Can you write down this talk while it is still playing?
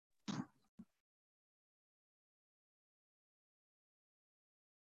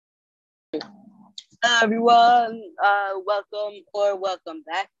Hello, everyone. Welcome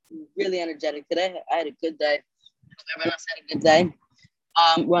back. Really energetic today. I had a good day. Hope everyone else had a good day.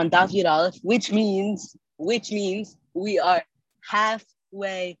 We're on Daf Yud Aleph, which means we are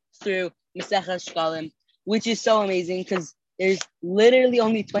halfway through Masechah Shkalim, which is so amazing because there's literally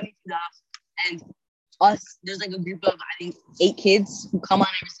only 22 daf, and us. There's like a group of I think 8 kids who come on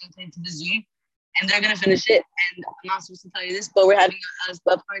every single day to the Zoom, and they're gonna finish it. And I'm not supposed to tell you this, but we're having a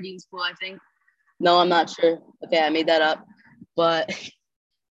party in school. I think. No, I'm not sure. Okay, I made that up, but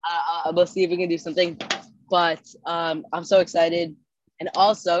we'll see if we can do something. But I'm so excited. And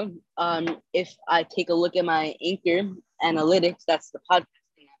also, if I take a look at my Anchor analytics, that's the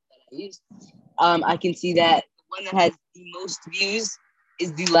podcasting app that I use, I can see that the one that has the most views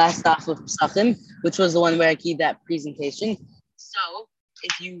is the last off of Shkalim, which was the one where I keep that presentation. So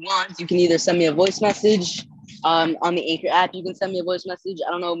if you want, you can either send me a voice message on the Anchor app. You can send me a voice message.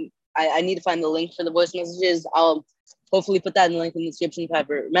 I don't know. I need to find the link for the voice messages. I'll hopefully put that in the link in the description if I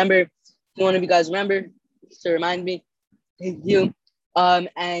ever remember. If one of you guys remember, to remind me, thank you.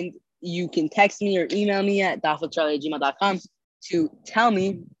 And you can text me or email me at dafwithcharlie@gmail.com to tell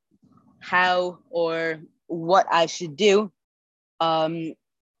me how or what I should do.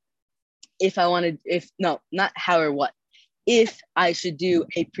 If I wanted, if no, not how or what, if I should do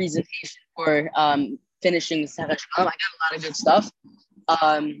a presentation for finishing Sefet Shkalim. I got a lot of good stuff.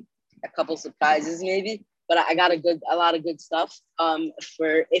 A couple surprises maybe, but I got a lot of good stuff.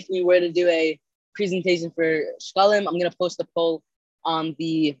 For if we were to do a presentation for Shkalim, I'm gonna post a poll on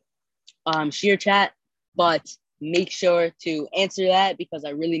the sheer chat, but make sure to answer that because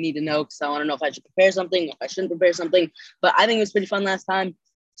I really need to know because I want to know if I should prepare something, if I shouldn't prepare something. But I think it was pretty fun last time.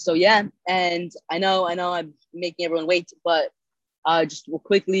 So yeah, and I know I'm making everyone wait, but just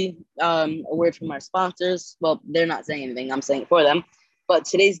quickly, a word from our sponsors. Well, they're not saying anything, I'm saying it for them. But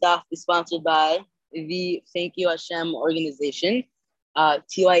today's daf is sponsored by the Thank You Hashem organization,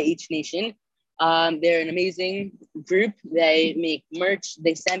 TYH Nation. They're an amazing group. They make merch.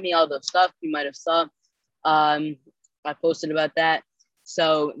 They send me all the stuff you might have saw. I posted about that.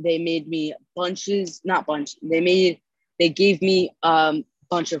 So they made me they gave me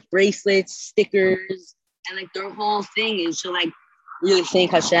bunch of bracelets, stickers, and like their whole thing is to like really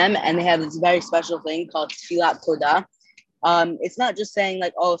thank Hashem. And they have this very special thing called Tfilat Todah. It's not just saying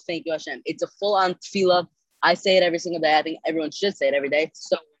like, oh, thank you, Hashem. It's a full-on tefillah. I say it every single day. I think everyone should say it every day. It's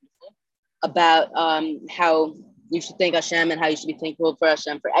so wonderful about how you should thank Hashem and how you should be thankful for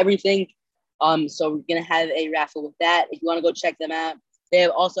Hashem for everything. So we're gonna have a raffle with that. If you want to go check them out, they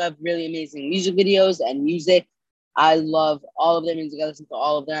also have really amazing music videos and music. I love all of their music. I listen to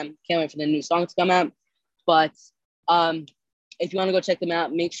all of them. Can't wait for the new songs to come out. But if you want to go check them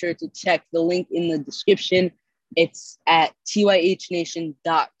out, make sure to check the link in the description. It's at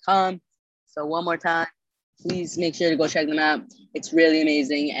tyhnation.com. So one more time, please make sure to go check them out. It's really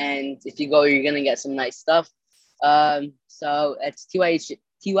amazing. And if you go, you're going to get some nice stuff. So it's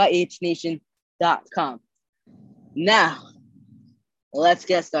tyhnation.com. Now, let's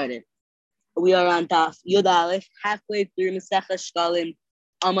get started. We are on Daf Yud Aleph, halfway through Masechah Shkalim.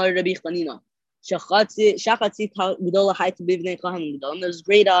 Amar Rabbi Chanina. There's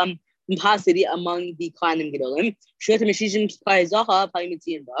great capacity among the Kohanim Gedolim.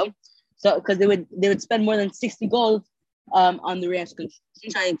 So because they would spend more than 60 gold on the ramp's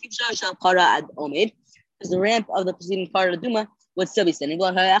construction. Because the ramp of the preceding Parah Duma would still be standing.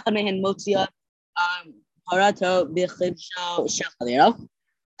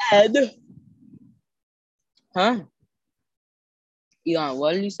 And Elon,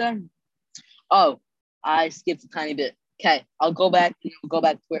 what did you say? Oh, I skipped a tiny bit. Okay, I'll go back to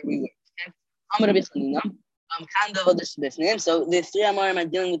where we were. Okay, I'm gonna be kind of other business. So the three Amorim are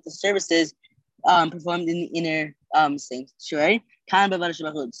dealing with the services performed in the inner sanctuary.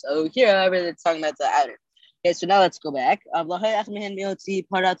 So here, however, it's talking about the outer. Okay, so now let's go back. Sorry, I thought it was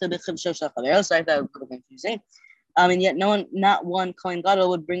a little confusing. And yet not one Kohen Gadol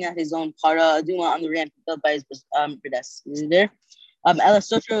would bring out his own para aduma on the ramp built by his predecessor. Rather,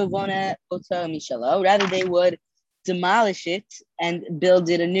 they would demolish it and build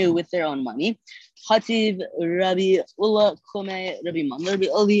it anew with their own money. Hativ Rabbi Ula Kome Rabbi Man. Rabbi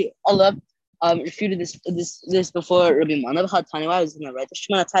Allah refuted this before Rabbi Man. I was going to write.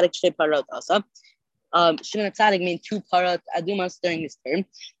 Shimon Tzadik Shtei Parot also. Shimon Tzadik made 2 parot adumas during this term.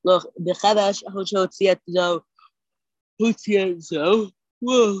 Look, the Chadash Hochotziato.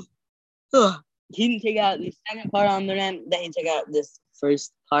 He didn't take out the second para on the ramp, then he took out this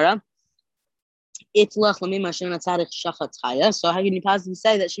first para. So how can you possibly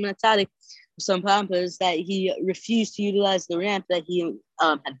say that Shimon Tzadik was so pompous that he refused to utilize the ramp that he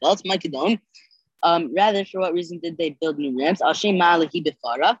had built, Makadon? Rather, for what reason did they build new ramps? Al-Shem Ma'alahi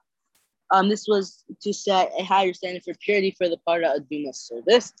Bifara. This was to set a higher standard for purity for the Para Aduma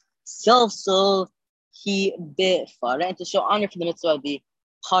service. So he Bifara, and to show honor for the mitzvah of the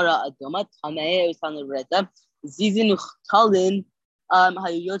Para Aduma. Tameh, it was on the Reta. Zizin Uchtalin,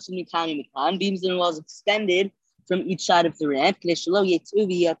 Hayuyotsu Mikani Mikan. Beams and walls extended from each side of the ramp. Kleshalo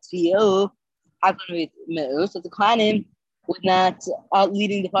Yetuvi Yatzio. So the Kohanim would not,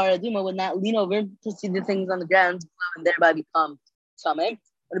 leading the Paraduma, would not lean over to see the things on the ground below and thereby become Tameh.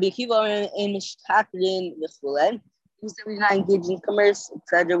 Rabbi Akiva in Shkalim V'chulen, he said we not engage in commerce,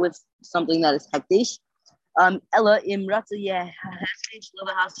 etc., with something that is hektish. Ella imrata hektish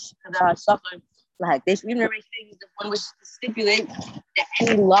l'v'hasachar l'hektish. Even Rabbi Akiva, the one which to stipulate that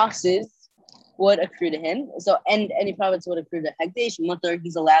any losses would accrue to him. So, and any profits would accrue to hektish. Mutter,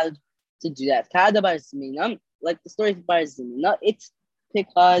 he's allowed to do that. Kada bar Zimina, like the story of bar Zimina, it's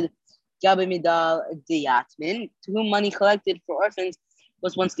pikad gabe midal diyatmin, to whom money collected for orphans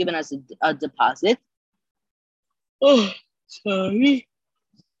was once given as a deposit. Oh, sorry.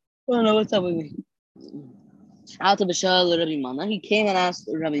 I don't know what's up with me. Alta Bashal Rabbi Mana. He came and asked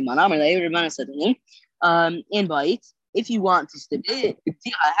Rabbi Mana. Rabbi Mana said to him, invite, if you want to stipulate,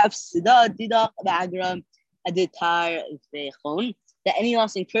 I have Sida Dida Bagram Aditar Vechon, that any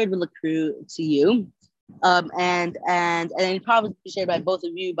loss incurred will accrue to you. And any profits be shared by both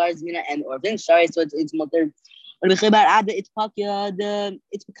of you, Bar Zimina and Orphan. Sorry, so it's multi. It's Pakad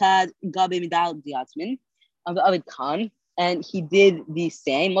Gabe Midal Diatmin of Avid Khan, and he did the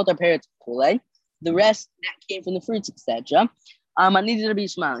same. The rest that came from the fruits, etc. I needed Rabbi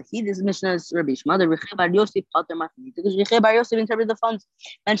Ishmael. He this Mishnah is Rabbi Ishmael. The Rechi Bar Yosef Pater Machni, because Rechi Bar Yosef interpreted the funds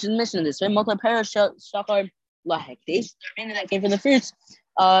mentioned in the Mishnah this way. Multi-Para Shachar La Hekdesh. The remainder that came from the fruits.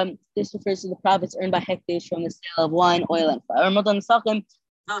 This refers to the profits earned by Hekdesh from the sale of wine, oil, and flour. Multi Nesachim.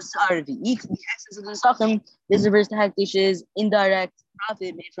 Those are the excess of the Nesachim. This refers to Hekdesh's indirect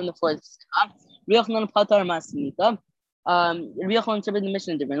profit made from the fourth sale. Riochnan Pater Masnika. Riochnan interpreted the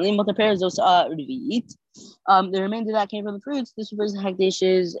Mishnah differently. Multi-Para those are Revi'it. The remainder that came from the fruits, this refers to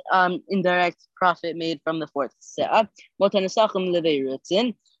Hekdesh's indirect profit made from the fourth se'ah. Motan Nesachim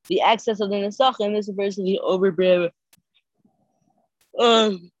Levei the excess of the Nesachim, this refers to the overbearing.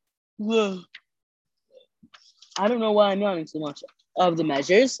 I don't know why I'm yawning so much. Of the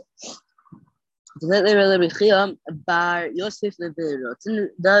measures. Does Rabbi Chia Bar Yosef not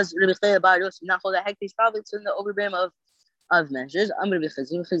hold a Hekdesh profits from the overbearing of measures? Rabbi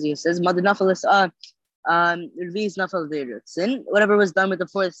Chia says, whatever was done with the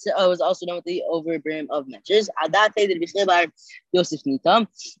fourth was also done with the overbearing of measures. We do not engage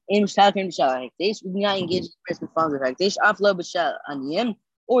in commerce with funds of Hekdesh.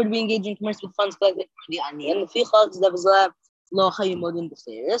 Or do we engage in commerce with funds collected for the Aniyim?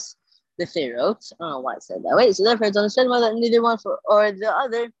 The Pharaohs. I don't know why I said that way. So therefore, it's understandable that neither one or the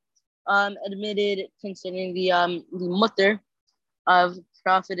other admitted concerning the mutter of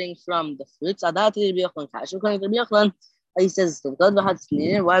profiting from the fruits. According to Rabbi Yochanan, he says,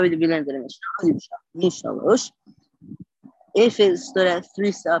 why would we learn the Mishnah? If it stood at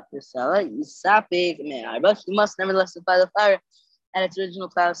 3 sa'ah per seller, he must nevertheless supply the flour at its original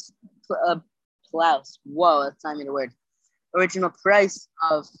plows. Whoa, that's not even a word. Original price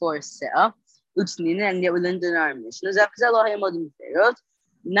of 4 sa'ah. And yet we learned in our Mishnah.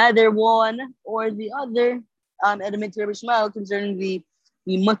 Neither one or the other admit to Rabbi Ishmael concerning the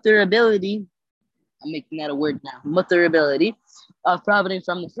mutterability. I'm making that a word now. Mutterability of profiting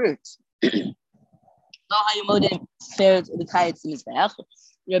from the fruits. Rabbi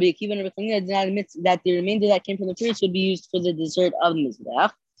Akiva and Rabbi Chanina did not admit that the remainder that came from the fruits would be used for the dessert of the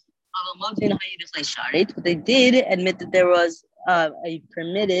Mizbeach. But they did admit that there was a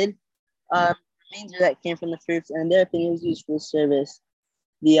permitted remainder that came from the fruits, and in their opinion was used for the service,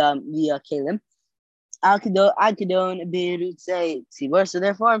 the kalim. So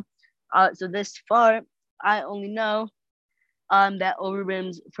therefore, so this far, I only know that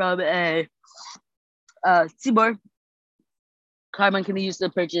overbrims from a tzibor carbon can be used to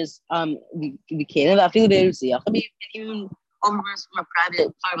purchase the kalim. I feel even overbrims from a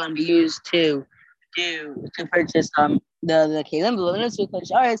private carbon be used to purchase the kalim. Will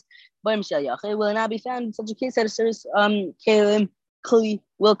it not be found in such a case that a service kalim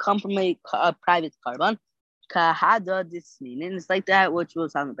will come from a private carbon? Kahada, this meaning it's like that which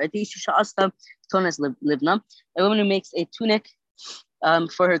was on the livna, a woman who makes a tunic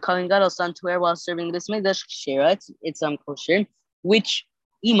for her Kohen Gadol son to wear while serving this mikdash kshera, it's kosher. Which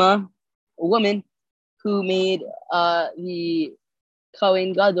ima, a woman who made the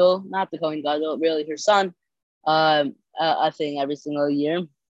Kohen Gadol, not the Kohen Gadol, really her son, a thing every single year.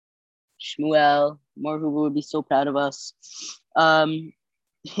 Shmuel, more who would be so proud of us.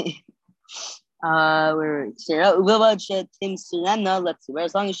 Where Sarah Tim Serena, let's see, where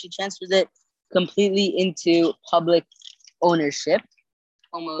as long as she transfers it completely into public ownership,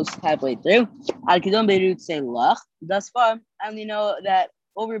 almost halfway through. Al-Kidon Beirut say Lach. Thus far, I only know that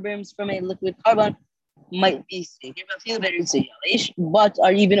overbrims from a liquid carbon might be sacred, but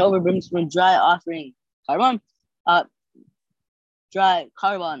are even overbrims from dry offering carbon, dry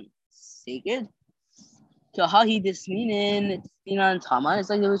carbon sacred? Kahahi disminin Tinan Tama. It's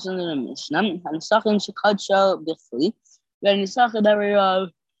like the original in the Mishnah. And Sakin Shikadsha Bifli. Then Nisaka that were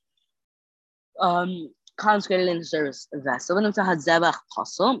consecrated in the service vessel. And then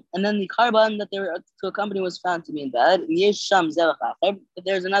the carbon that they were to accompany was found to be in bed. But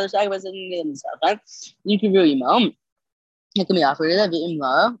there's another sacrifice in the you can really know. It can be offered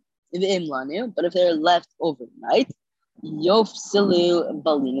but if they're left overnight, Yof Silu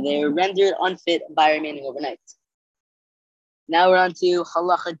Balina, they were rendered unfit by remaining overnight. Now we're on to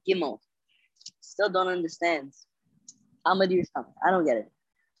Halacha Gimel. Still don't understand. I don't get it.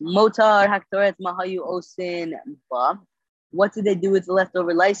 Motar Haktoret Mahayu Osin Ba. What did they do with the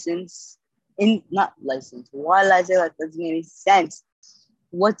leftover license? Not license. Why did I say that? Doesn't make any sense.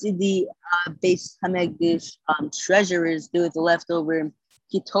 What did the base Hamegdish treasurers do with the leftover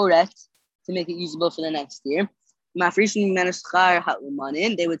Kitoret to make it usable for the next year? They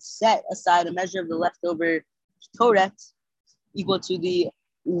would set aside a measure of the leftover Kitoret equal to the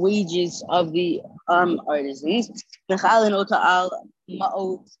wages of the artisans. They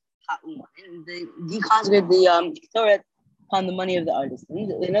deconsecrate the Kitoret upon the money of the artisans.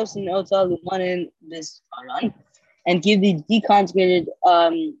 And give the deconsecrated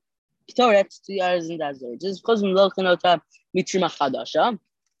Kitoret to the artisans as their wages.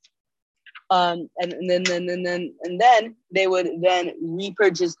 And then they would then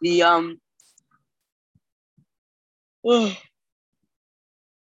repurchase the I'm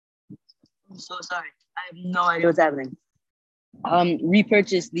so sorry. I have no idea what's happening.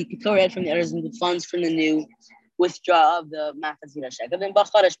 Repurchase the Ketoret from the artisans with funds from the new withdraw of the Machazira Shekav and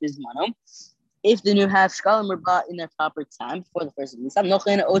Bacharash Bizmano. If the new half Shkalim were bought in their proper time before the first of Nisan,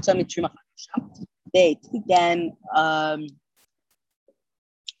 they take them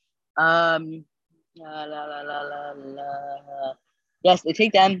yes, they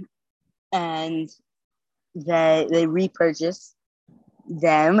take them and they repurchase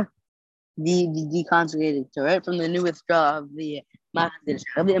them the deconsecrated Torah from the new withdrawal of the Machazir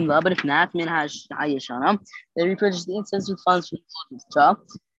Shekav. But if not, they repurchase the incense with funds from the old withdrawal.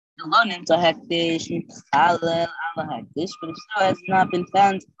 But if so has not been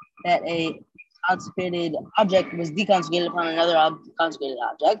found that a consecrated object was deconsecrated upon another consecrated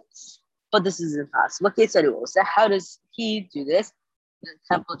object, but this is impossible. So how does he do this? The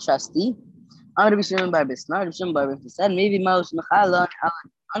temple trustee. Rabbi Shimon Bar Bismar said, maybe he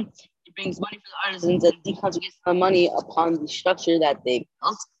brings money for the artisans and deconsecrates the money upon the structure that they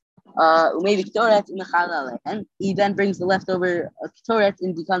built. Maybe Ketoret in the Chalal, and he then brings the leftover Ketoret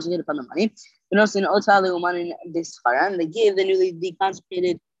and deconsecrated upon the money. They give the newly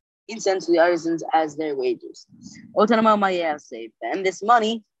deconsecrated incense to the artisans as their wages. And this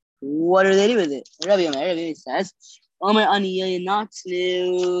money, what do they do with it? Rabbi says,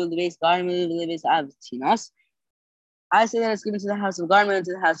 I say that it's given to the house of Garment and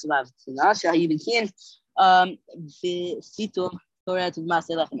to the house of Avtinas,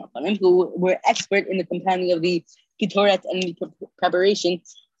 who were expert in the compounding of the Ketoret and the preparation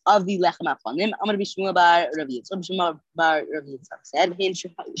of the Lechem Achanim. I'm going to be Shmuel Bar Rav Yitzchak. Shmuel Bar Rav Yitzchak said, and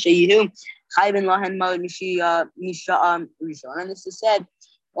this is said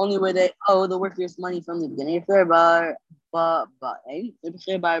only where they owe the workers money from the beginning. Bar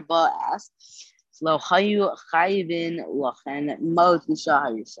asked,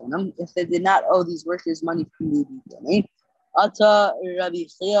 if they did not owe these workers money from the beginning, Ata Rabbi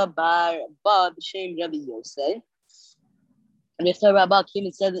Chia Bar Ba B'Shem Rabbi Yosei. Rabbi Chia Bar Ba came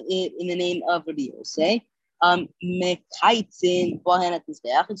and said it in the name of Rabbi Yosei. Mekaitzin Bohan at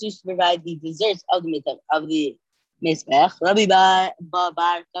Mizbeach. It's used to provide the desserts of the Mizbeach. Rabbi Bar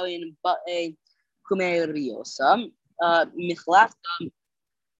Kawin Ba Kumei Rabbi Yosem. Michlachtam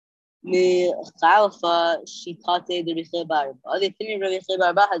Michalfa Shitate the Rabbi Chia Bar Ba. The opinion of Rabbi Chia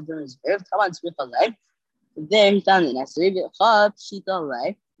Bar Ba has been reserved. Come on, Tzricha Lei. There he found it necessary, but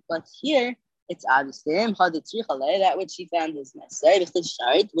here it's obviously that which he found is necessary.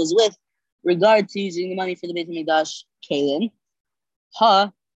 Was with regard to using the money for the Beit HaMikdash Kalim.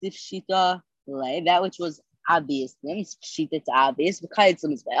 That which was obvious, it's obvious.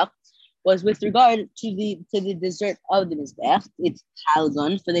 was with regard to the dessert of the Mizbech. It's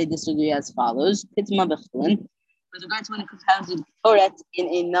Halgon, for they disagree as follows. Pitma Bechlin, with regard to when it compounded Toret in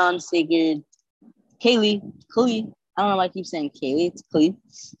a non-sacred Keli, Kli. I don't know why I keep saying Keli. It's Kli.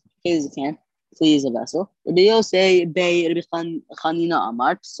 Keli is a can. Kli is a vessel. Rabbi Yosei Bei Rabbi Chanina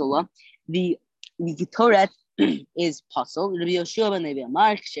Amar Psula. The Toret is puzzle. Rabbi Yoshua ben Levi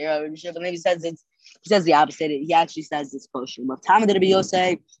Amar Shera. Rabbi Yoshua ben Levi says he says the opposite. He actually says it's kosher. But Tamid Rabbi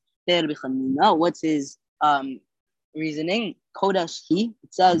Yosei Bei Rabbi Chanina. What's his reasoning? Kodesh He.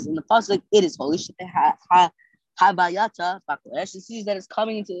 It says in the pasuk, it is holy. Habayata Baklash. It sees that it's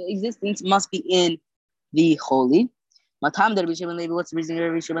coming into existence must be in the holy. Matam Rabbi Shimon Levi. What's the reason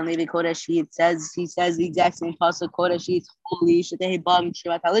Rabbi Shimon Levi Kodesh? He says the exact same pasuk. Kodesh. It's holy. Shetei Bam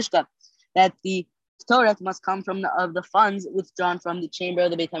Shivat Halishka. That the Torah must come from the funds withdrawn from the chamber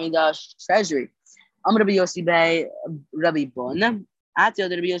of the Beit Hamikdash treasury. Am Rabbi Yossi Bei Rabbi Bon. Atio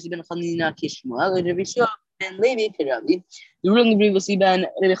Rabbi Yossi ben Chanina Kishmuel. Rabbi Shua ben Levi Kirabi. The ruling of Rabbi Yossi ben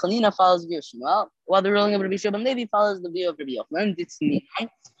Rabbi Chanina follows Rabbi Shmuel, while the ruling of Rabbi Shua ben Levi follows the view of Rabbi Yochanan. It's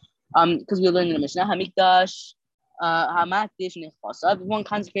because we learned in the Mishnah, Hamikdash, Hamatish Nechvasav. If one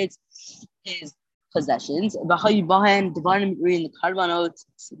consecrates his possessions, Bahayi Bahem, Devarim in the Karbanot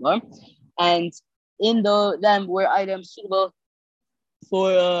Sibar, and in them were items suitable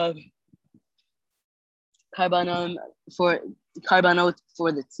for Karbanot for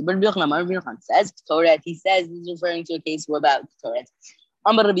the Tzibur. Rabbi Yochanan says Torah. He says this is referring to a case about Torah.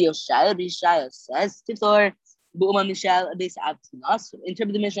 Amar Rabbi Yoshaya says Tiftor. Interpret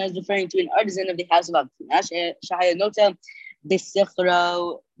the Mishnah as referring to an artisan of the house of Abtinas, Shahaya Nota,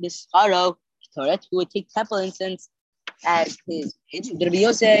 Bischaro, Toret, who would take temple incense as his wage. Rabbi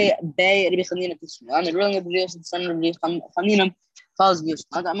Yosei Bei Rabbi Chanina Kishmael, the ruling of Rabbi Yosei, the son of Rabbi Chanina, follows Rabbi Yosei.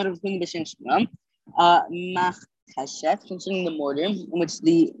 I'm going to bring the B'Shem Shmuel. Machashet, concerning the mortar in which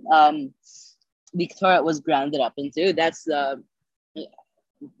the Torah was grounded up into. That's the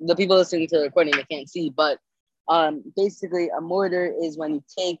people listening to the recording, they can't see, but basically a mortar is when you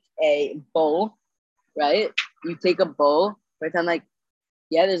take a bowl, right? You take a bowl, right? I'm like,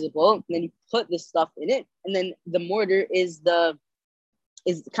 yeah, there's a bowl, and then you put the stuff in it, and then the mortar is kind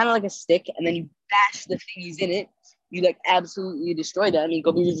of like a stick, and then you bash the things in it. You like absolutely destroy that. I mean,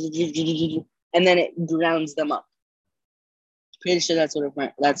 go, and then it grounds them up. Pretty sure that's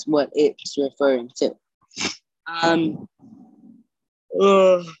what it's referring to.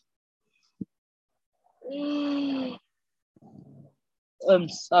 I'm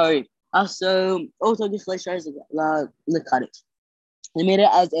sorry. Also, the glacier is licorice. They made it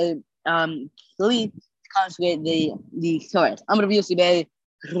as a to consecrate the Torah. Amr Rabbi Yossi Bei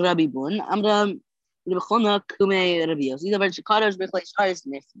Rabbi Bun. Amr Rabbi Chona Kume Rabbi Yossi. The verse Kadosh B'Glacier is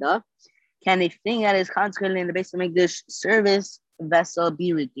nifda. Can a thing that is consecrated in the base of Mikdash service vessel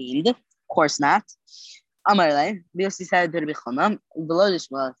be redeemed? Of course not. Amarle, Yossi said to Rabbi Chona, below the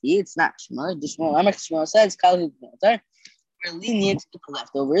Shmuel, it's not Shmuel. The Shmuel says, we're lenient to the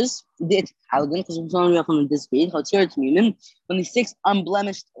leftovers. It's Halgan, because we're talking about from this grade. When the 6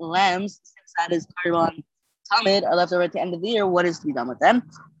 unblemished lambs, 6 that is Karban Tamid, are left over at the end of the year, what is to be done with them?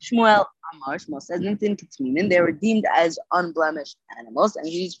 Shmuel says, they are deemed as unblemished animals and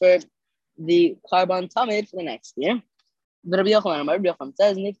used for the Karban Tamid for the next year. But Rabbi Yochanan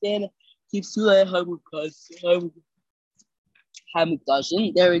says, Niftin keeps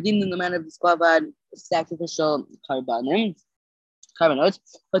Hamikdashim. They're redeemed in the manner of disqualified sacrificial carbonotes.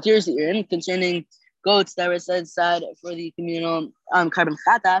 But here's the Urim concerning goats that were set aside for the communal carbon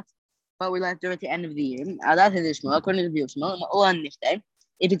chatat, but were left over at the end of the year. According to Shmuel,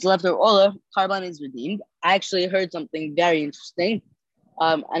 if it's left over ola, carbon is redeemed. I actually heard something very interesting.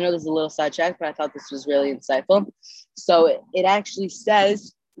 I know this is a little sidetrack, but I thought this was really insightful. So it actually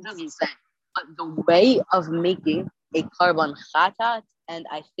says, it doesn't say, but the way of making a carbon chatat, and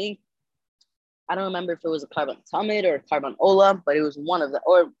I don't remember if it was a carbon tamid or a carbon ola, but it was one of the,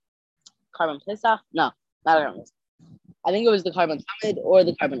 or carbon pesach. No, not a carbon. I think it was the carbon tamid or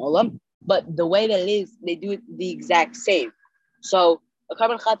the carbon ola, but the way that it is, they do it the exact same. So a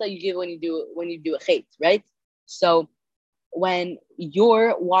carbon chata you give when you do a chait, right? So when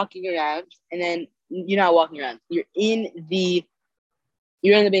you're walking around, and then you're not walking around, you're in the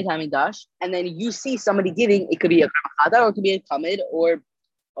Beit Hamikdash, and then you see somebody giving, it could be a carbon chata or it could be a tamid or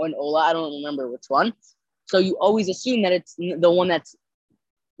an ola, I don't remember which one. So you always assume that it's the one that's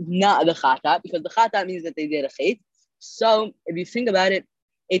not the chatat, because the chatat means that they did a chait. So if you think about it,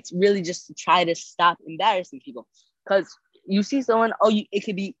 it's really just to try to stop embarrassing people. Because you see someone, it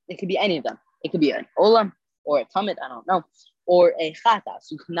could be any of them. It could be an ola or a tamid, I don't know, or a chatat.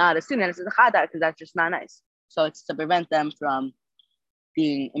 So you cannot assume that it's a chatat because that's just not nice. So it's to prevent them from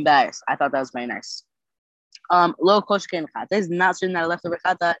being embarrassed. I thought that was very nice. Low koshken chata is not certain that a leftover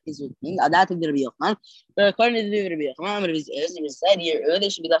chata is routine. That would be Yochanan. But according to the Rabbi Yochanan, it said here earlier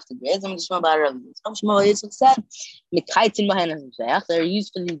should be left to graze. I'm just about Some Shmuel Yitzchak said, "Mikaitin b'hen mizbeach." They're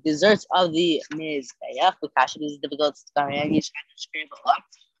used for the desserts of the mizbeach. The kasha is difficult to carry. And you should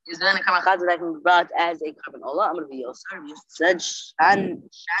is then a kamachata that can be brought as a carbon ola. I'm going to be Yosar. You said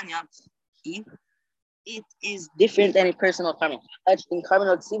shanya. It is different than a personal carbon. In carbon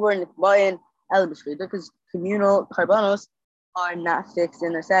tzibur and nikbayin el b'shchita, because communal carbonos are not fixed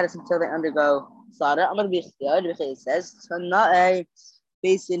in their status until they undergo slaughter. I'm going to be it says Tana'e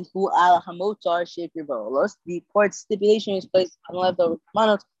basin hu al hamotar shekir ba'olos. The court stipulation is placed on the leftover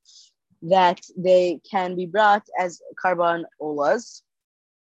carbonos that they can be brought as carbon olas.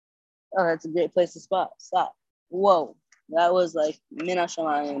 Oh, that's a great place to stop. Whoa, that was like Mina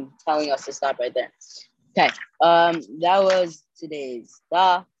Shamayim telling us to stop right there. Okay, that was today's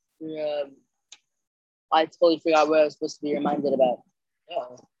daf. I totally forgot what I was supposed to be reminded about.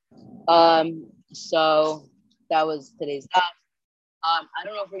 So that was today's daf. I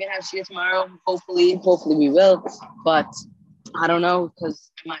don't know if we're gonna have shir tomorrow. Hopefully we will, but I don't know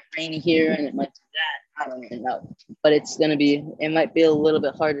because it might rain here and it might do that. I don't even know, but it might be a little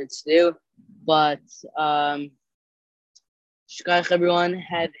bit harder to do, but Shkalim, everyone.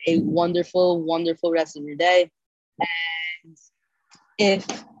 Have a wonderful, wonderful rest of your day. And if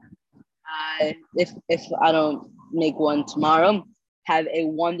I don't make one tomorrow, have a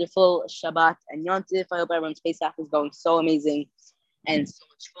wonderful Shabbat and Yontif. I hope everyone's Pesach is going so amazing and so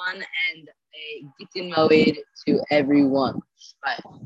much fun. And a Gittin Moed to everyone. Bye.